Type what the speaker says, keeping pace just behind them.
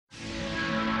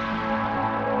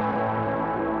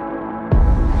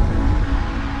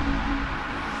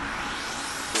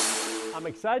I'm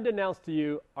excited to announce to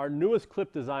you our newest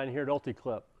clip design here at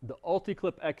Ulticlip, the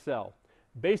Ulticlip XL.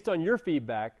 Based on your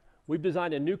feedback, we've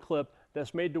designed a new clip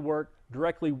that's made to work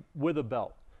directly with a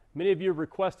belt. Many of you have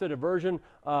requested a version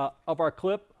of our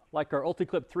clip, like our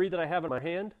Ulticlip 3 that I have in my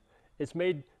hand. It's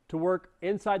made to work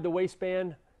inside the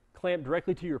waistband, clamped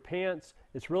directly to your pants.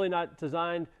 It's really not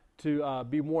designed to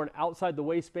be worn outside the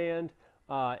waistband.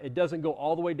 It doesn't go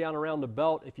all the way down around the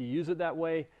belt if you use it that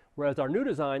way. Whereas our new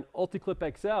design,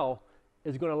 Ulticlip XL,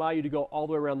 is going to allow you to go all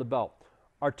the way around the belt.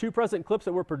 Our two present clips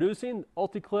that we're producing,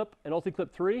 Ulticlip and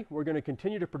Ulticlip 3, we're going to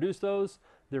continue to produce those.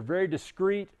 They're very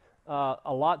discreet,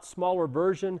 a lot smaller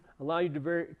version, allow you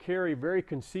to carry very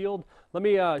concealed. Let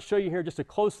me show you here just a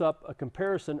close-up, a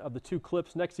comparison of the two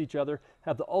clips next to each other.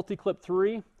 Have the Ulticlip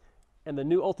 3 and the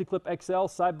new Ulticlip XL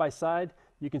side by side.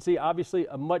 You can see obviously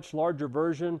a much larger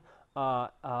version,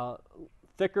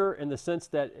 thicker in the sense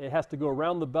that it has to go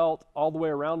around the belt, all the way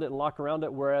around it and lock around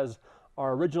it, whereas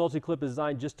our original Ulticlip is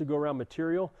designed just to go around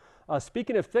material.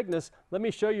 Speaking of thickness, let me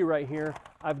show you right here.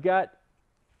 I've got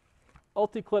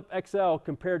Ulticlip XL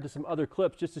compared to some other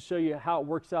clips just to show you how it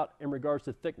works out in regards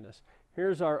to thickness.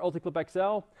 Here's our Ulticlip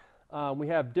XL. We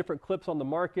have different clips on the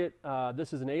market.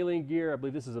 This is an Alien Gear. I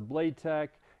believe this is a Blade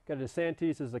Tech. Got a DeSantis,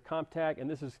 this is a Comptac, and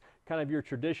this is kind of your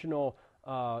traditional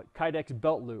Kydex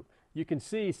belt loop. You can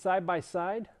see side by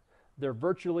side, they're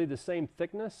virtually the same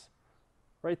thickness.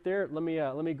 Right there, let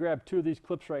me grab two of these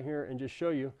clips right here and just show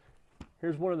you.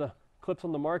 Here's one of the clips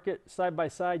on the market. Side by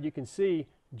side, you can see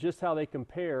just how they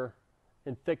compare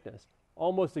in thickness.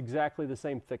 Almost exactly the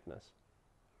same thickness.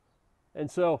 And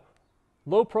so,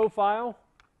 low profile,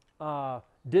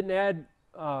 didn't add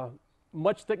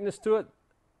much thickness to it,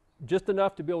 just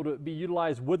enough to be able to be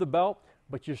utilized with a belt,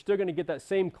 but you're still going to get that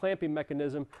same clamping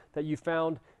mechanism that you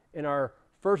found in our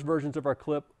first versions of our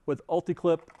clip with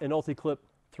Ulticlip and Ulticlip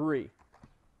 3.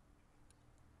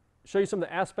 Show you some of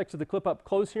the aspects of the clip up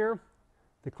close here.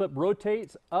 The clip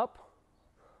rotates up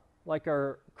like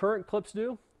our current clips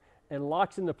do and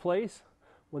locks into place.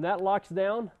 When that locks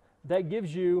down, that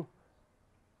gives you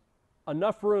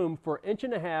enough room for 1.5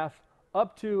 inches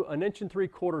up to 1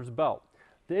 3/4 inch belt.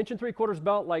 The 1 3/4 inch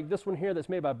belt like this one here that's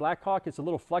made by Blackhawk, it's a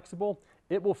little flexible.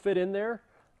 It will fit in there.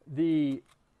 The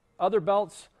other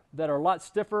belts that are a lot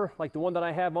stiffer, like the one that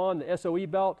I have on, the SOE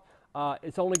belt,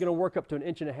 it's only going to work up to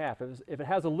 1.5 inches. If it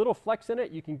has a little flex in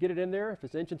it, you can get it in there if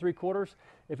it's 1 3/4 inches.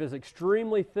 If it's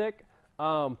extremely thick,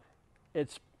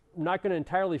 it's not going to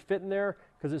entirely fit in there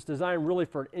because it's designed really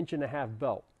for 1.5 inch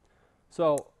belt.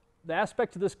 So the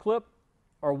aspects of this clip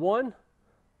are, one,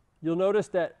 you'll notice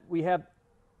that we have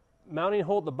mounting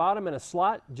hole at the bottom and a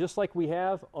slot just like we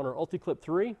have on our Ulticlip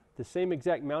 3, the same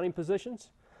exact mounting positions.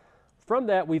 From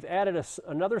that, we've added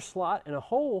another slot and a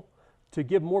hole to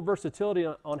give more versatility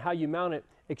on how you mount it,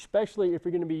 especially if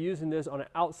you're going to be using this on an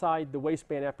outside the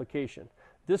waistband application.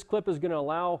 This clip is going to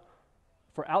allow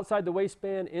for outside the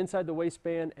waistband, inside the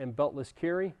waistband, and beltless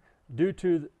carry due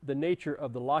to the nature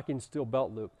of the locking steel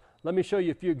belt loop. Let me show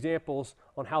you a few examples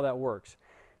on how that works.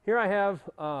 Here I have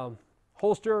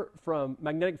holster from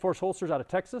Magnetic Force Holsters out of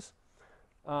Texas.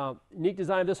 Unique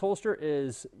design of this holster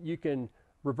is you can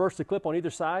reverse the clip on either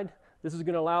side. This is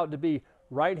going to allow it to be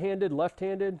right-handed,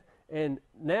 left-handed, and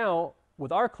now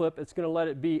with our clip, it's going to let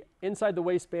it be inside the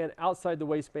waistband, outside the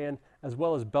waistband, as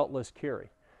well as beltless carry.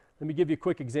 Let me give you a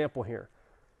quick example here.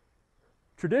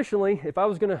 Traditionally, if I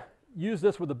was going to use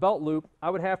this with a belt loop, I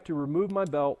would have to remove my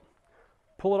belt,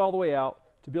 pull it all the way out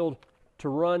to be able to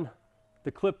run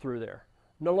the clip through there.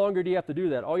 No longer do you have to do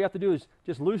that. All you have to do is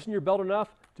just loosen your belt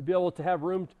enough to be able to have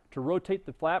room to rotate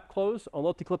the flap close on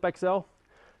Ulticlip XL.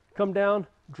 Come down,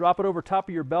 drop it over top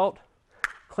of your belt,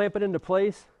 clamp it into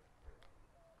place,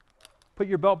 put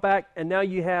your belt back, and now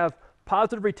you have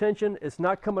positive retention. It's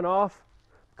not coming off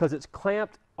because it's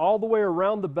clamped all the way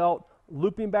around the belt,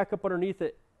 looping back up underneath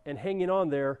it and hanging on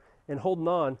there and holding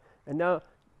on. And now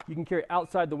you can carry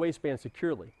outside the waistband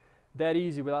securely. That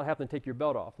easy without having to take your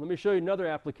belt off. Let me show you another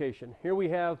application. Here we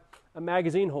have a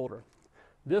magazine holder.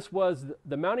 This was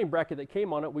the mounting bracket that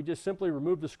came on it. We just simply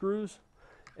removed the screws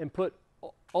and put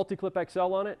Ulticlip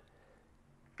XL on it.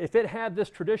 If it had this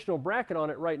traditional bracket on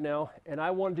it right now and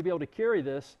I wanted to be able to carry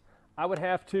this, I would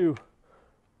have to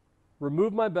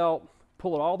remove my belt,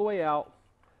 pull it all the way out,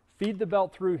 feed the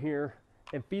belt through here,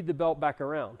 and feed the belt back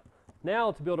around.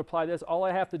 Now to be able to apply this, all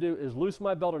I have to do is loosen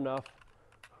my belt enough,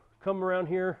 come around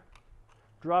here,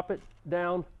 drop it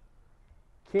down,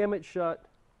 cam it shut,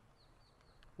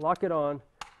 lock it on,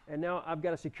 and now I've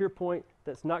got a secure point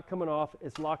that's not coming off.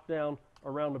 It's locked down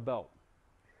around the belt,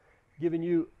 giving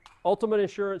you ultimate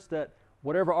assurance that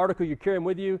whatever article you're carrying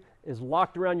with you is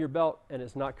locked around your belt and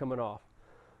it's not coming off.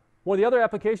 One of the other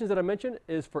applications that I mentioned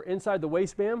is for inside the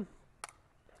waistband.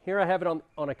 Here I have it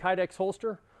on a Kydex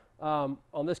holster.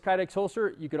 On this Kydex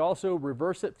holster, you could also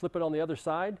reverse it, flip it on the other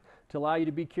side to allow you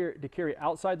to carry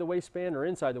outside the waistband or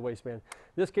inside the waistband.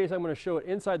 In this case, I'm going to show it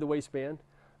inside the waistband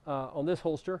on this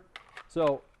holster.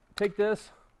 So take this,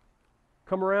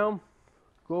 come around,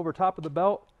 go over top of the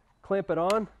belt, clamp it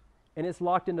on, and it's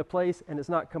locked into place and it's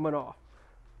not coming off.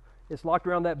 It's locked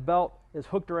around that belt, it's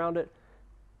hooked around it,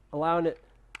 allowing it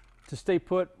to stay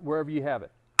put wherever you have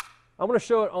it. I'm going to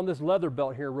show it on this leather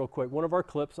belt here real quick, one of our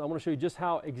clips. I'm going to show you just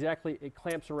how exactly it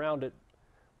clamps around it.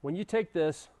 When you take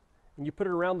this and you put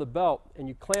it around the belt and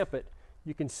you clamp it,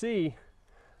 you can see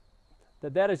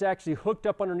that that is actually hooked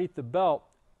up underneath the belt,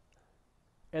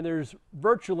 and there's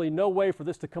virtually no way for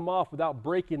this to come off without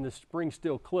breaking the spring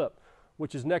steel clip,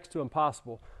 which is next to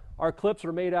impossible. Our clips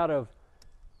are made out of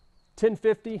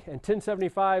 1050 and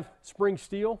 1075 spring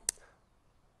steel,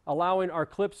 allowing our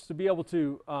clips to be able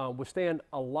to withstand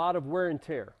a lot of wear and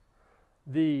tear.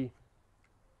 The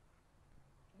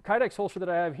Kydex holster that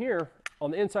I have here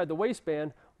on the inside the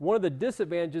waistband, one of the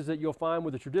disadvantages that you'll find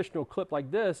with a traditional clip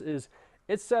like this is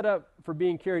it's set up for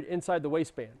being carried inside the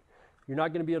waistband. You're not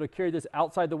going to be able to carry this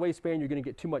outside the waistband. You're going to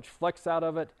get too much flex out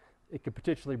of it. It could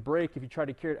potentially break if you try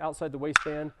to carry it outside the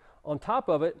waistband. On top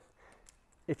of it,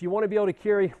 if you want to be able to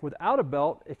carry without a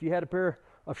belt, if you had a pair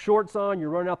of shorts on, you're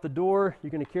running out the door, you're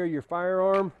going to carry your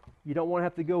firearm, you don't want to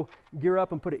have to go gear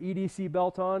up and put an EDC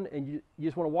belt on, and you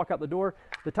just want to walk out the door,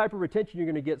 the type of retention you're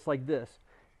going to get is like this.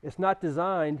 It's not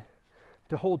designed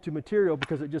to hold to material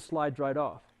because it just slides right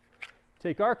off.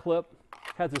 Take our clip,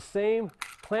 has the same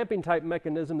clamping type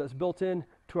mechanism that's built in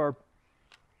to our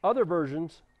other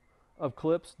versions of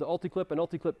clips, the Ulticlip and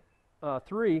Ulticlip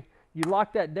 3. You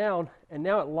lock that down, and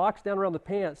now it locks down around the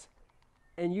pants,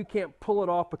 and you can't pull it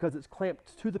off because it's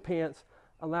clamped to the pants,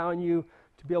 allowing you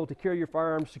to be able to carry your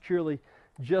firearm securely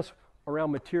just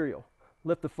around material.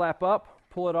 Lift the flap up,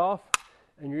 pull it off,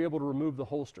 and you're able to remove the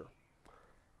holster.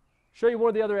 Show you one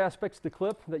of the other aspects of the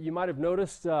clip that you might have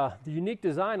noticed, the unique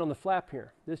design on the flap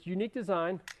here. This unique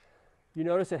design, you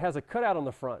notice it has a cutout on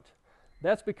the front.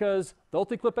 That's because the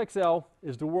Ulticlip XL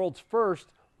is the world's first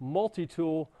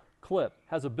multi-tool clip,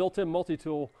 has a built-in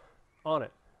multi-tool on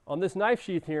it. On this knife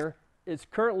sheath here, it's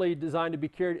currently designed to be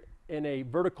carried in a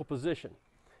vertical position.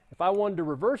 If I wanted to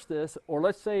reverse this, or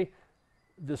let's say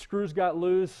the screws got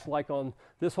loose, like on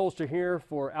this holster here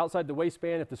for outside the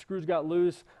waistband, if the screws got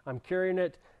loose, I'm carrying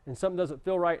it and something doesn't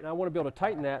feel right and I want to be able to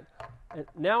tighten that, and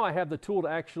now I have the tool to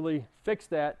actually fix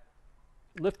that.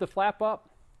 Lift the flap up,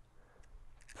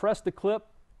 press the clip,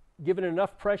 give it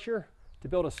enough pressure to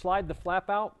be able to slide the flap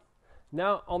out.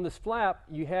 Now on this flap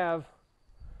you have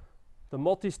the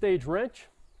multi-stage wrench,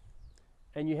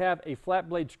 and you have a flat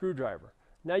blade screwdriver.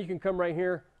 Now you can come right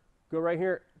here, go right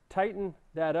here, tighten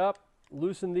that up,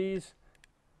 loosen these,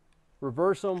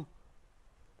 reverse them,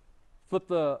 flip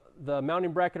the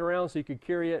mounting bracket around so you can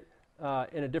carry it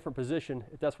in a different position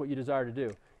if that's what you desire to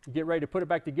do. You get ready to put it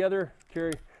back together,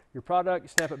 carry your product,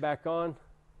 snap it back on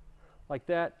like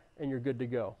that, and you're good to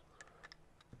go.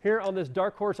 Here on this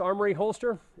Dark Horse Armory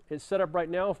holster, it's set up right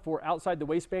now for outside the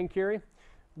waistband carry.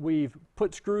 We've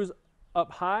put screws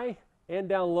up high and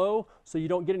down low so you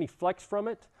don't get any flex from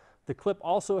it. The clip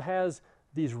also has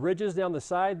these ridges down the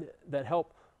side that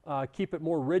help keep it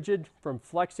more rigid from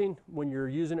flexing when you're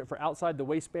using it for outside the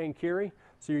waistband carry.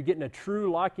 So you're getting a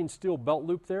true locking steel belt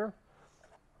loop there.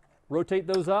 Rotate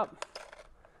those up.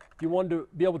 If you want to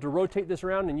be able to rotate this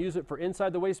around and use it for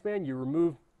inside the waistband, you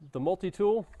remove the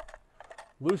multi-tool,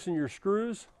 loosen your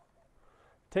screws,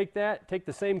 take that, take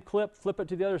the same clip, flip it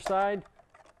to the other side,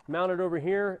 mount it over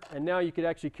here, and now you could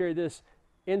actually carry this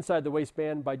inside the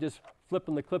waistband by just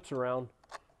flipping the clips around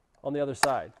on the other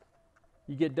side.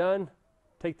 You get done,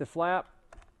 take the flap,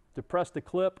 depress the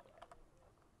clip,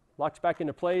 locks back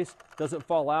into place, doesn't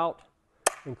fall out,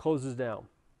 and closes down.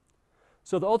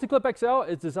 So the Ulticlip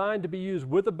XL is designed to be used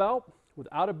with a belt,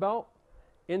 without a belt,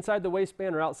 inside the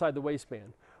waistband or outside the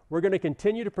waistband. We're going to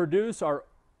continue to produce our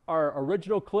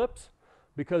original clips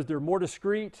because they're more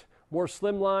discreet, more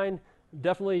slimline,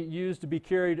 definitely used to be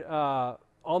carried on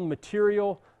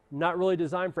material, not really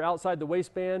designed for outside the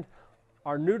waistband.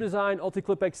 Our new design,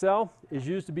 Ulticlip XL, is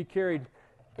used to be carried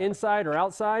inside or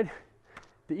outside.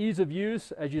 The ease of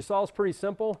use, as you saw, is pretty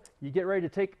simple. You get ready to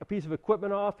take a piece of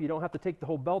equipment off. You don't have to take the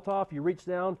whole belt off. You reach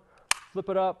down, flip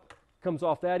it up, comes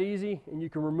off that easy, and you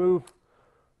can remove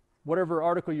whatever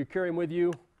article you're carrying with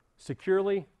you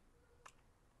securely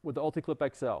with the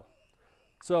Ulticlip XL.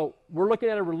 So we're looking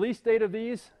at a release date of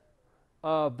these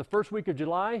of the first week of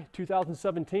July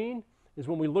 2017 is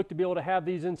when we look to be able to have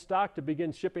these in stock to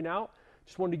begin shipping out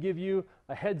Just wanted to give you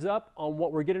a heads up on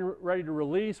what we're getting ready to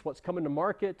release, what's coming to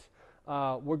market.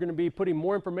 We're going to be putting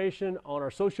more information on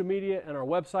our social media and our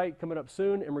website coming up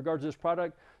soon in regards to this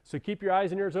product. So keep your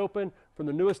eyes and ears open from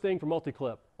the newest thing from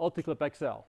Ulticlip XL.